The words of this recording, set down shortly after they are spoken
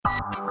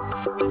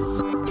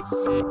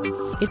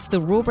It's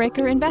the Rule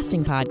Breaker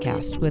Investing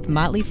Podcast with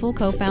Motley Fool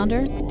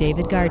co-founder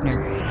David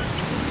Gardner.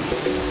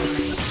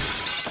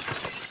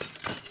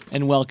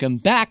 And welcome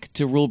back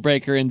to Rule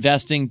Breaker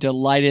Investing.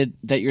 Delighted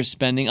that you're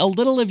spending a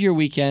little of your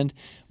weekend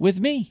with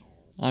me.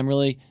 I'm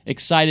really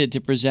excited to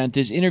present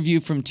this interview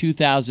from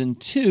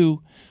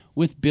 2002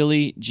 with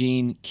Billie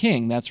Jean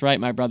King. That's right,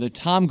 my brother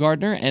Tom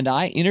Gardner and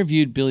I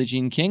interviewed Billie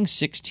Jean King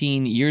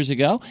 16 years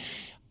ago.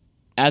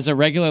 As a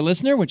regular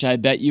listener, which I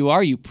bet you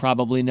are, you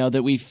probably know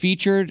that we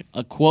featured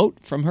a quote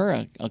from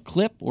her, a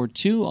clip or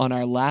two on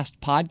our last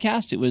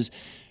podcast. It was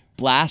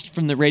Blast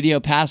from the Radio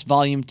Past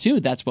Volume 2.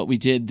 That's what we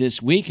did this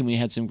week, and we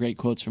had some great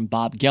quotes from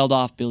Bob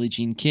Geldof, Billie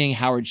Jean King,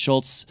 Howard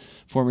Schultz,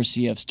 former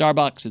CEO of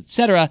Starbucks,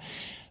 etc.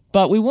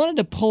 But we wanted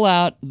to pull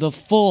out the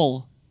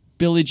full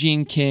Billie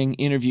Jean King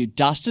interview,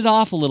 dust it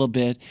off a little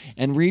bit,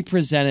 and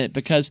represent it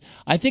because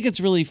I think it's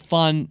really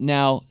fun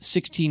now,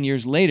 16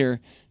 years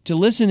later, to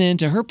listen in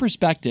to her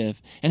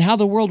perspective and how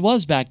the world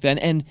was back then.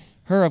 And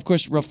her, of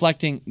course,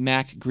 reflecting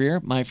Mac Greer,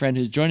 my friend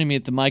who's joining me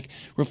at the mic,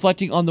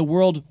 reflecting on the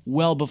world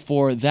well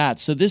before that.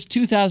 So this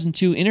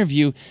 2002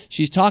 interview,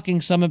 she's talking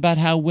some about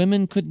how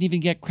women couldn't even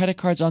get credit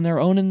cards on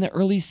their own in the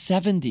early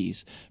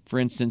 70s, for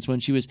instance, when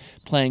she was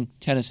playing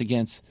tennis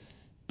against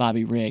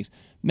Bobby Riggs.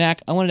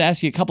 Mac, I wanted to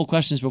ask you a couple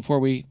questions before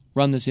we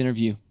run this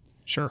interview.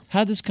 Sure.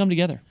 How did this come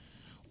together?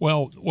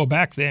 Well,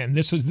 back then,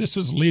 this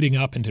was leading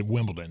up into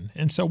Wimbledon.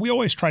 And so we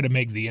always try to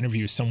make the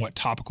interview somewhat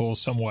topical,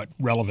 somewhat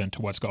relevant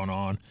to what's going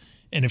on.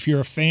 And if you're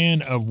a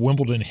fan of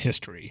Wimbledon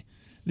history,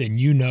 then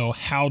you know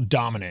how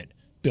dominant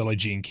Billie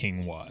Jean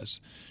King was.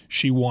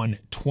 She won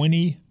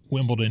 20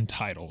 Wimbledon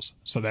titles,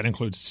 so that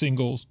includes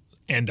singles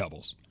and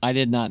doubles. I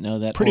did not know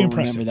that. Pretty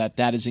impressive. Remember that.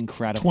 That is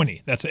incredible.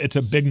 20. It's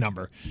a big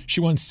number.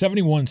 She won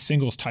 71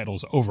 singles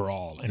titles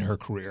overall in her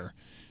career.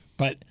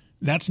 But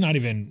that's not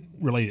even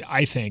really,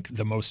 I think,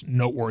 the most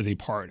noteworthy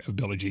part of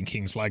Billie Jean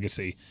King's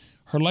legacy.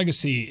 Her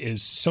legacy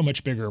is so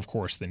much bigger, of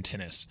course, than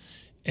tennis.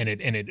 And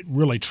it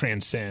really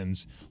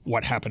transcends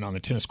what happened on the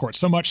tennis court,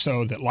 so much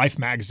so that Life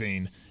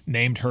magazine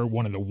named her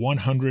one of the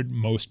 100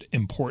 most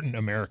important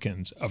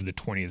Americans of the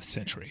 20th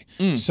century.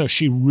 So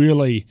she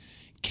really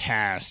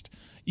cast,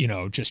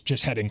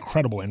 just had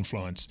incredible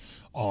influence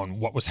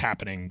on what was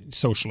happening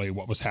socially,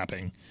 what was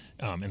happening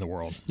in the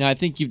world. Now, I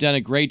think you've done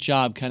a great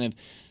job kind of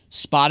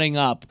spotting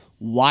up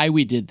why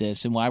we did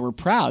this and why we're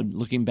proud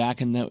looking back,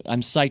 and that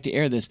I'm psyched to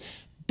air this.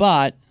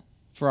 But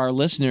for our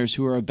listeners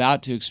who are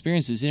about to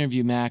experience this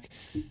interview, Mac,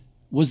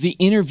 was the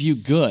interview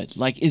good?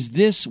 Like, is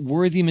this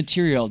worthy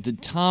material?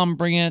 Did Tom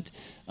bring it?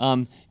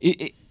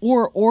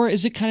 Or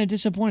is it kind of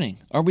disappointing?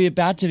 Are we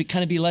about to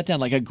kind of be let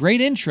down? Like a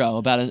great intro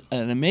about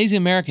an amazing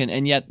American,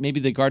 and yet maybe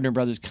the Gardner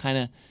brothers kind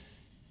of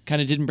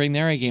didn't bring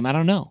their A game. I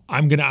don't know.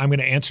 I'm gonna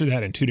answer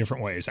that in two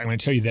different ways. I'm going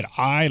to tell you that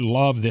I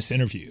love this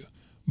interview,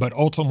 but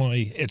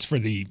ultimately it's for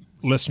the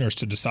listeners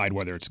to decide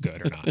whether it's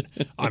good or not.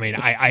 I mean,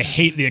 I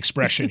hate the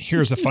expression,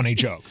 here's a funny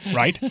joke,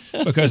 right?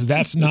 Because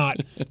that's not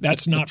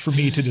for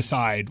me to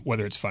decide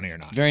whether it's funny or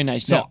not. Very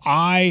nice. So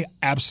I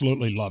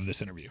absolutely love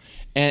this interview.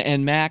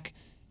 And Mac,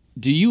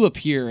 do you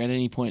appear at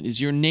any point? Is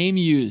your name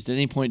used at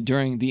any point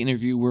during the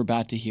interview we're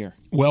about to hear?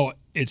 Well,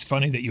 it's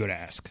funny that you would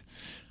ask.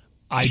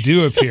 I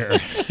do appear.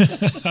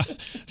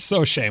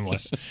 So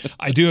shameless.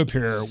 I do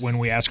appear when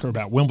we ask her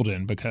about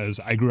Wimbledon because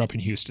I grew up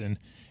in Houston,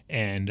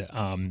 and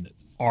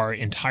our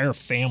entire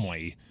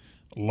family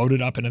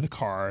loaded up into the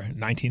car in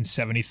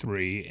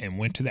 1973 and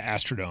went to the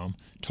Astrodome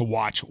to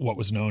watch what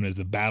was known as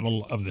the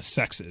Battle of the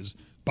Sexes.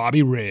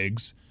 Bobby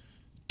Riggs,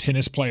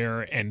 tennis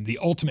player and the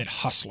ultimate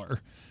hustler,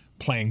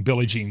 playing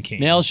Billie Jean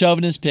King. Male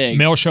chauvinist pig.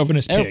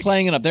 They're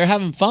playing it up. They're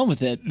having fun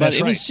with it, but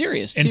it was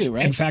serious too,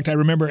 right? In fact, I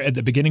remember at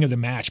the beginning of the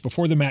match,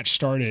 before the match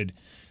started,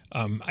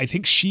 I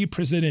think she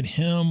presented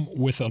him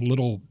with a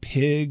little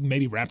pig,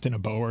 maybe wrapped in a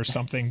bow or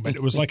something, but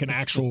it was like an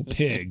actual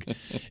pig.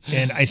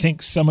 And I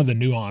think some of the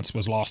nuance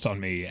was lost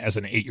on me as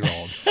an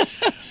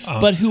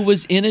 8-year-old. But who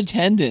was in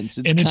attendance.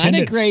 It's kind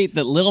of great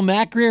that little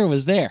Mac Greer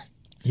was there.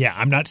 Yeah,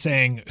 I'm not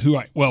saying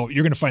you're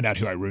going to find out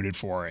who I rooted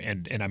for,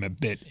 and I'm a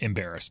bit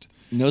embarrassed.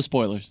 No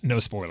spoilers.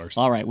 No spoilers.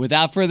 All right,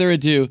 without further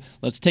ado,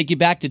 let's take you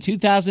back to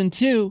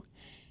 2002,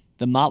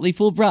 the Motley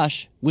Fool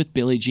Brush with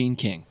Billie Jean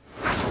King.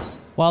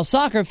 While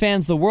soccer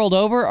fans the world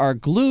over are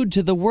glued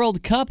to the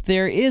World Cup,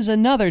 there is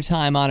another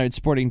time-honored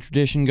sporting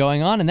tradition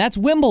going on, and that's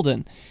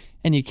Wimbledon.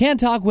 And you can't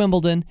talk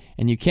Wimbledon,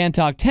 and you can't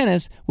talk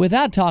tennis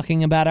without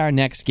talking about our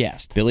next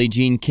guest. Billie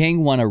Jean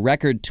King won a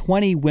record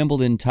 20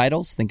 Wimbledon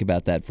titles. Think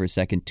about that for a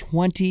second.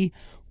 20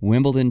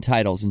 Wimbledon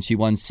titles, and she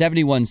won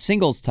 71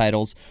 singles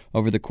titles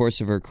over the course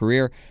of her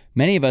career.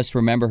 Many of us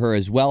remember her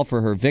as well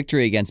for her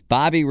victory against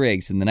Bobby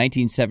Riggs in the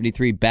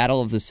 1973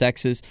 Battle of the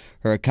Sexes.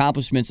 Her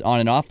accomplishments on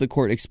and off the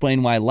court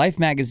explain why Life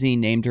magazine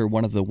named her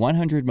one of the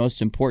 100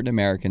 most important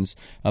Americans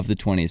of the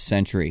 20th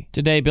century.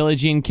 Today, Billie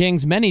Jean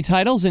King's many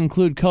titles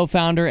include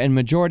co-founder and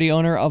majority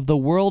owner of the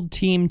World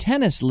Team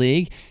Tennis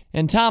League.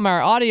 And Tom,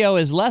 our audio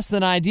is less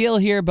than ideal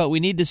here, but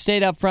we need to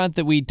state up front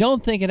that we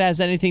don't think it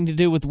has anything to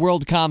do with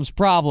WorldCom's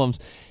problems.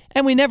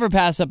 And we never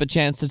pass up a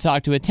chance to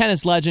talk to a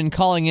tennis legend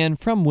calling in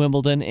from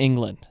Wimbledon,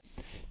 England.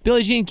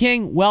 Billie Jean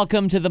King,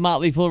 welcome to the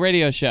Motley Fool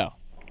Radio Show.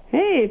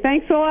 Hey,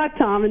 thanks a lot,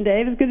 Tom and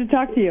Dave. It's good to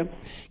talk to you.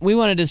 We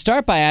wanted to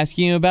start by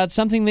asking you about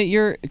something that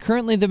you're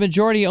currently the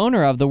majority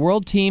owner of, the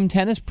World Team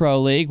Tennis Pro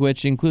League,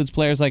 which includes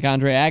players like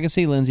Andre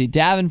Agassi, Lindsay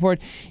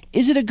Davenport.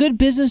 Is it a good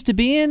business to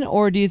be in,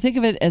 or do you think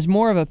of it as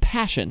more of a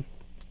passion?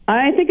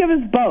 I think of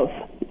it as both.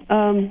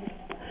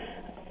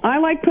 I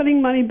like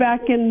putting money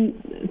back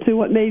into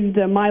what made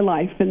my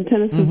life, and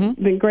tennis has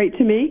been great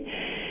to me.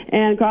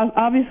 And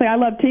obviously, I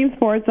love team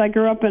sports. I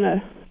grew up in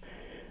a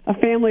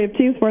family of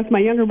team sports. My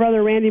younger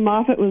brother, Randy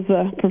Moffat, was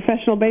a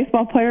professional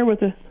baseball player with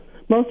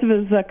most of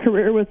his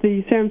career with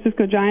the San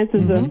Francisco Giants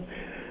as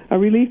a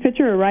relief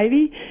pitcher, a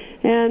righty.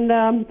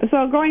 And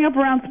so growing up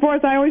around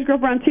sports, I always grew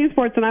up around team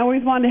sports, and I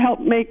always wanted to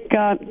help make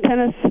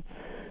tennis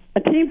a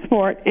team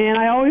sport, and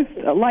I always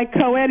like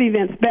co-ed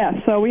events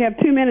best. So we have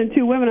 2 men and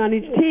 2 women on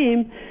each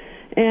team,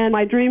 and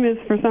my dream is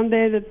for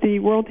someday that the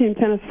World Team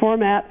Tennis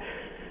format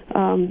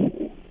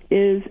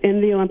is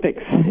in the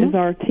Olympics, is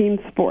our team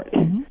sport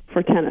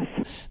for tennis.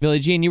 Billie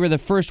Jean, you were the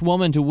first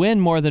woman to win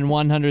more than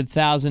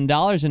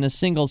 $100,000 in a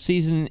single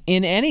season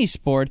in any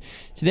sport.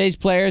 Today's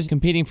players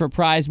competing for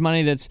prize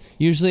money that's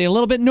usually a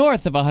little bit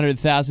north of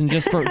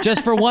 $100,000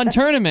 just for one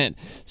tournament.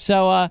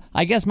 So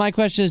I guess my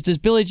question is, does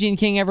Billie Jean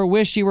King ever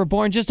wish she were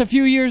born just a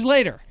few years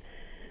later?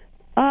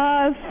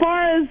 As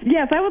far as,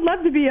 yes, I would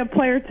love to be a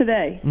player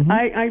today.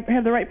 I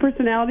have the right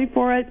personality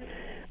for it.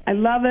 I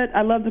love it.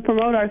 I love to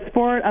promote our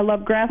sport. I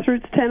love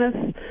grassroots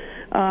tennis.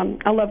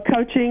 I love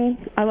coaching.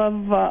 I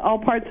love all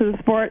parts of the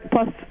sport.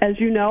 Plus, as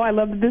you know, I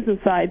love the business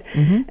side.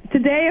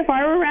 Today, if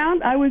I were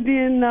around, I would be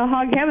in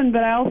hog heaven,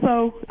 but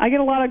I get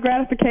a lot of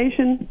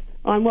gratification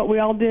on what we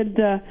all did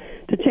to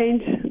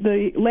change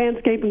the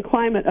landscape and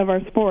climate of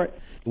our sport.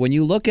 When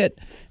you look at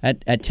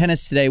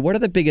tennis today, what are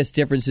the biggest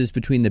differences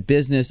between the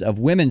business of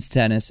women's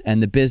tennis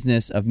and the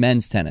business of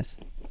men's tennis?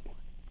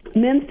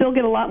 Men still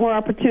get a lot more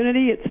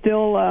opportunity. It's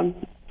still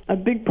a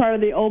big part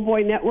of the old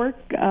boy network.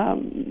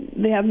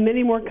 They have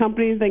many more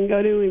companies they can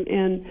go to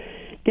and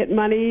get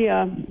money.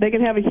 They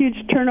can have a huge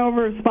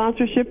turnover of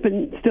sponsorship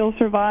and still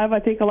survive, I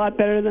think, a lot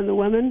better than the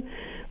women.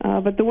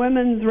 But the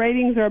women's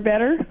ratings are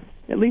better,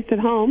 at least at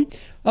home.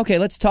 Okay,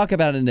 let's talk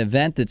about an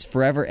event that's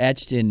forever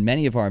etched in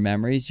many of our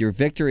memories, your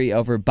victory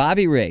over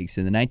Bobby Riggs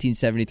in the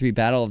 1973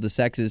 Battle of the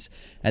Sexes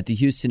at the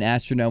Houston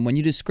Astrodome. When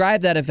you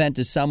describe that event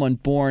to someone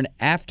born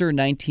after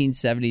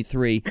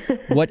 1973,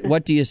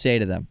 what do you say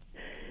to them?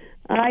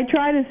 I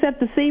try to set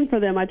the scene for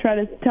them. I try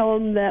to tell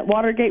them that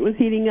Watergate was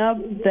heating up,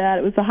 that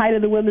it was the height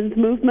of the women's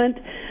movement.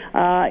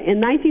 In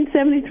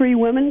 1973,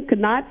 women could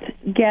not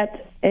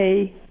get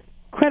a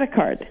credit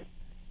card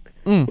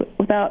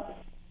without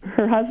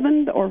her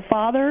husband or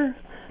father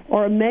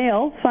or a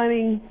male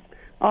signing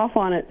off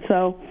on it.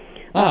 So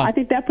I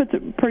think that puts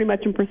it pretty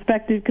much in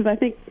perspective, because I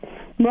think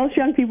most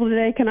young people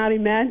today cannot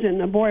imagine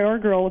a boy or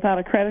girl without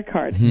a credit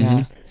card.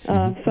 Yeah.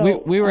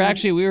 We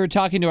were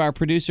talking to our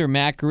producer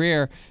Mac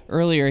Greer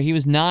earlier. He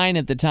was 9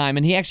 at the time,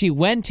 and he actually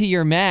went to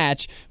your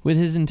match with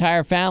his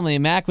entire family.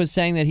 And Mac was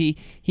saying that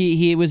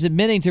he was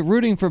admitting to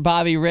rooting for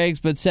Bobby Riggs,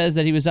 but says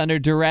that he was under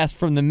duress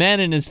from the men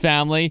in his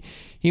family.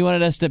 He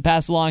wanted us to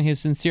pass along his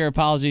sincere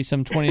apology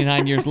some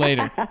 29 years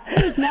later. But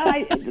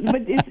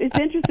it's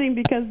interesting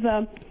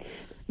because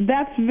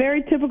that's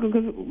very typical,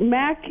 because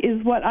Mac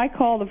is what I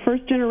call the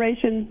first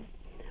generation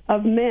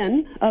of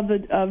men of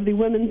the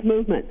women's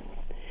movement.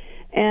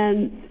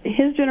 And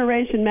his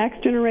generation,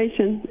 Mac's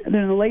generation,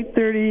 they're in the late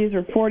 30s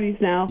or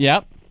 40s now,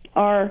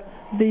 are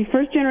the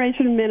first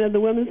generation of men of the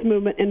women's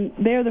movement, and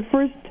they're the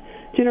first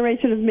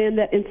generation of men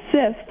that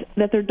insist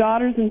that their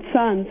daughters and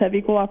sons have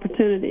equal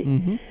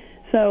opportunity.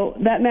 So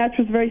that match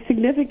was very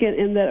significant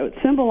in that it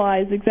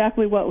symbolized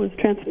exactly what was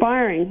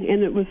transpiring,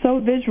 and it was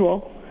so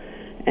visual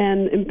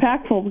and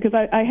impactful, because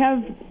I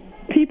have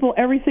people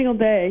every single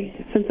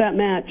day since that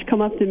match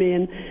come up to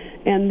me,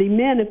 and the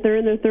men, if they're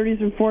in their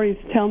 30s and 40s,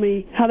 tell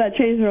me how that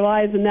changed their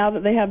lives, and now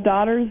that they have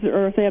daughters,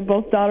 or if they have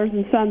both daughters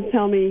and sons,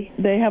 tell me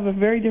they have a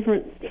very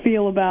different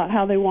feel about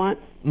how they want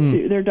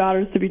their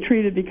daughters to be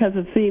treated because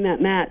of seeing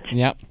that match.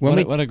 Yep.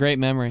 What a great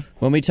memory.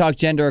 When we talk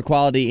gender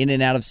equality in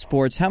and out of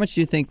sports, how much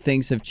do you think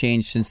things have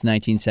changed since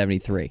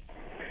 1973?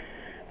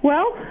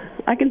 Well,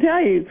 I can tell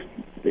you,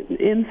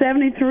 in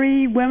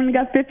 73, women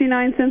got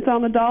 59 cents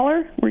on the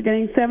dollar. We're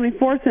getting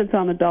 74 cents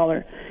on the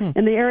dollar.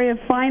 In the area of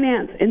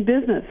finance and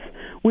business,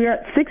 we are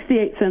at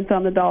 68 cents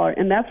on the dollar,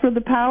 and that's where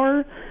the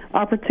power,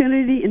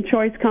 opportunity, and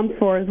choice comes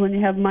for, is when you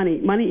have money.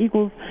 Money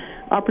equals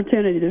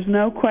opportunity. There's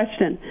no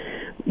question.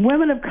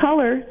 Women of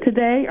color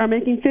today are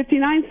making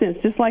 59 cents,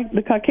 just like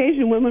the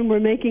Caucasian women were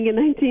making in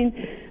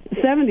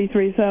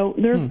 1973. So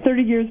they're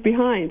 30 years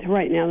behind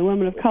right now, the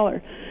women of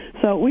color.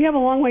 So we have a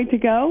long way to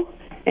go,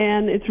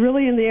 and it's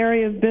really in the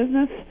area of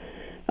business.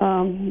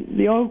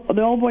 The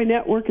old boy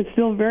network is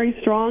still very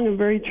strong and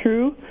very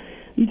true.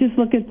 You just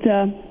look at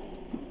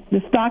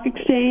the stock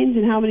exchange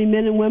and how many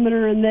men and women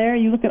are in there.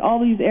 You look at all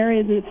these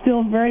areas, and it's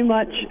still very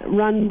much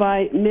run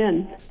by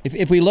men.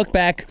 If we look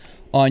back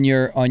on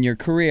your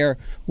career,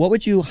 what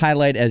would you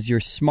highlight as your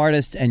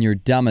smartest and your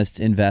dumbest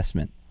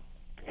investment?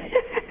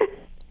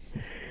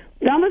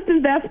 Dumbest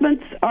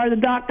investments are the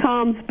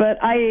 .coms,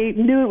 but I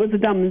knew it was a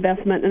dumb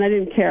investment, and I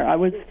didn't care. I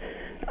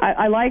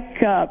like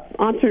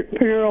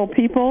entrepreneurial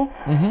people.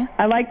 Mm-hmm.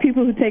 I like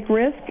people who take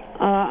risk.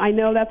 I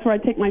know that's where I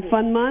take my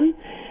fun mon,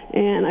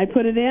 and I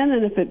put it in.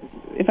 And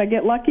if I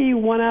get lucky,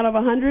 1 out of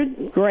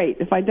 100, great.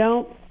 If I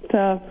don't,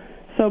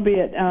 so be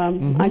it.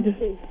 I just,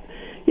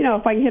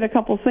 if I can hit a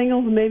couple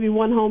singles and maybe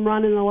 1 home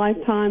run in a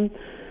lifetime,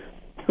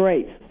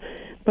 great.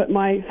 But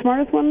my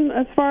smartest one,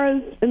 as far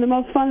as and the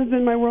most fun, has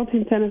been my World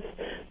Team Tennis.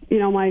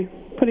 My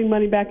putting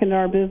money back into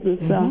our business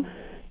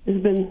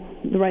has been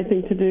the right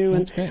thing to do.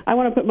 That's and great. I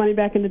want to put money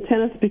back into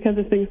tennis because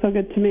it's been so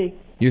good to me.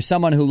 You're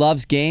someone who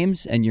loves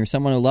games, and you're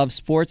someone who loves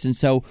sports, and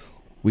so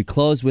we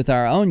close with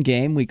our own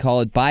game. We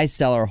call it Buy,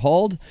 Sell, or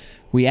Hold.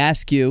 We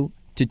ask you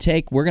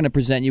to we're going to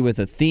present you with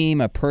a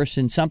theme, a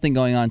person, something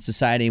going on in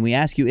society, and we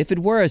ask you, if it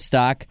were a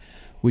stock,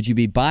 would you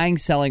be buying,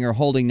 selling, or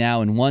holding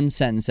now in one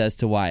sentence as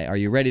to why? Are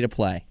you ready to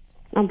play?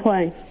 I'm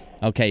playing.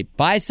 Okay,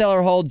 Buy, Sell,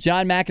 or Hold,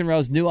 John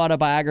McEnroe's new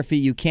autobiography,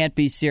 You Can't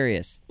Be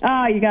Serious.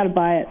 You got to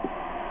buy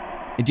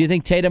it. Do you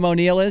think Tatum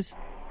O'Neal is?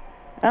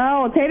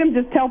 Oh, Tatum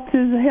just helped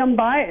him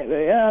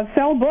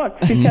sell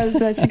books because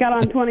she got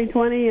on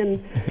 2020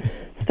 and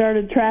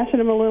started trashing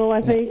him a little,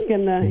 I think,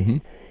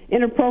 and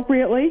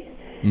inappropriately.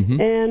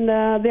 Mm-hmm. And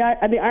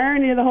the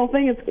irony of the whole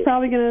thing is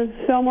probably going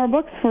to sell more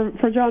books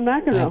for John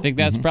McEnroe. I think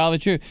that's probably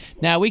true.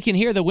 Now, we can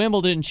hear the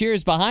Wimbledon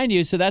cheers behind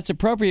you, so that's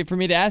appropriate for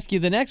me to ask you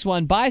the next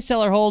one. Buy,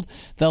 sell, or hold,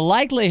 the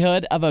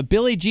likelihood of a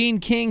Billie Jean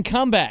King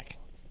comeback.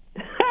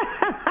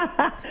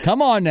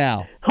 Come on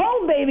now.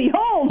 Hold, baby,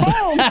 hold.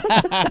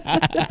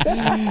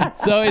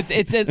 So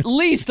it's at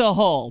least a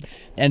hold.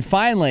 And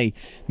finally,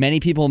 many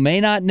people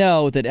may not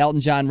know that Elton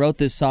John wrote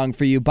this song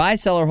for you. Buy,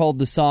 sell, or hold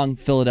the song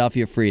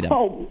Philadelphia Freedom.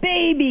 Oh,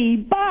 baby,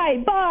 bye.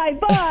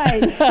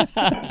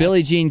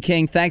 Billie Jean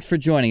King, thanks for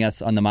joining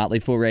us on the Motley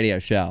Fool Radio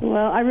Show.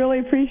 Well, I really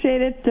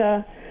appreciate it.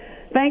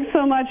 Thanks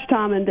so much,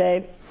 Tom and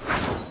Dave.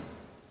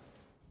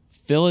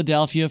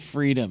 Philadelphia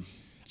Freedom.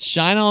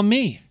 Shine on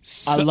me.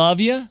 I love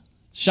you.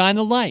 Shine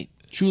the light.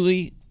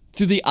 Truly,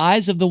 through the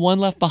eyes of the one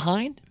left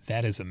behind.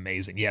 That is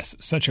amazing. Yes,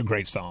 such a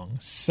great song.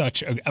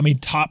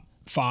 Top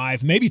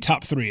 5, maybe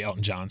top 3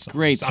 Elton John songs.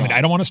 Great song.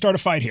 I don't want to start a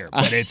fight here,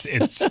 but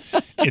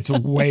it's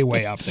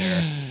way up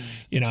there.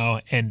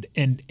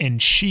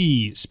 And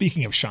she,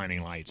 speaking of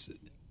shining lights,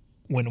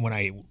 when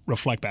I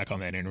reflect back on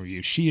that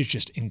interview, she is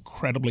just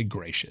incredibly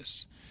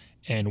gracious.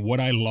 And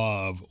what I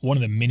love, one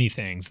of the many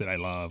things that I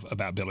love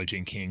about Billie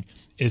Jean King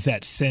is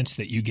that sense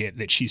that you get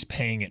that she's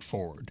paying it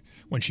forward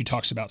when she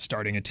talks about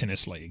starting a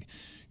tennis league.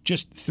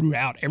 Just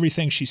throughout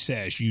everything she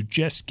says, you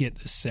just get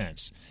the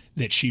sense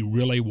that she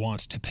really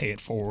wants to pay it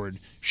forward.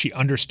 She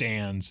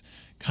understands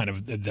kind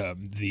of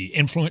the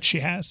influence she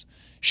has.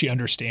 She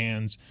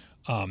understands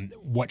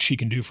what she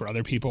can do for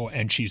other people,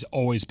 and she's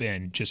always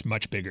been just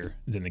much bigger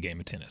than the game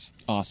of tennis.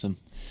 Awesome.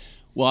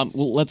 Well,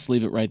 let's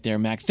leave it right there,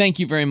 Mac. Thank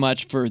you very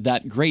much for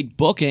that great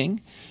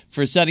booking,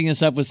 for setting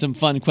us up with some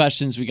fun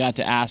questions we got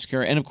to ask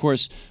her, and, of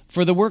course,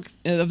 for the work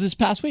of this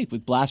past week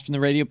with Blast from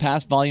the Radio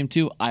Past Volume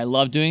 2. I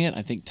love doing it.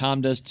 I think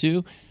Tom does,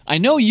 too. I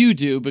know you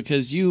do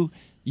because you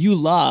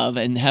love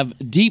and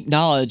have deep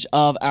knowledge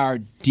of our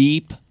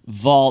deep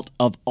vault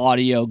of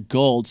audio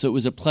gold. So it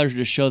was a pleasure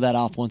to show that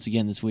off once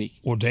again this week.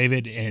 Well,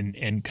 David,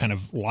 in kind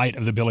of light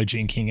of the Billie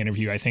Jean King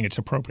interview, I think it's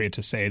appropriate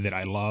to say that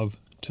I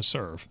love to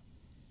serve.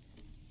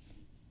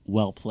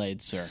 Well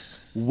played, sir.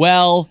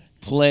 Well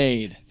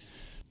played.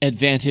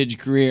 Advantage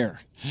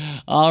Greer.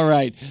 All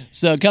right.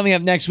 So coming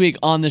up next week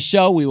on the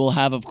show, we will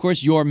have, of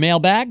course, your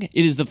mailbag.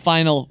 It is the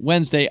final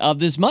Wednesday of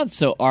this month,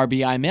 so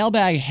RBI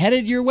mailbag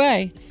headed your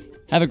way.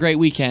 Have a great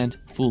weekend.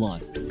 Fool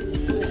on.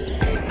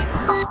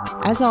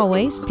 As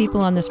always,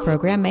 people on this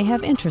program may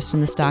have interest in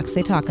the stocks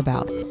they talk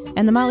about,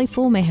 and the Motley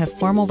Fool may have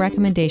formal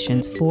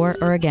recommendations for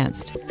or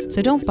against.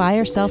 So don't buy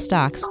or sell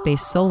stocks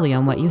based solely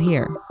on what you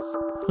hear.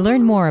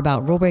 Learn more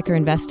about rule breaker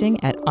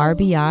investing at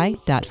rbi.fool.com.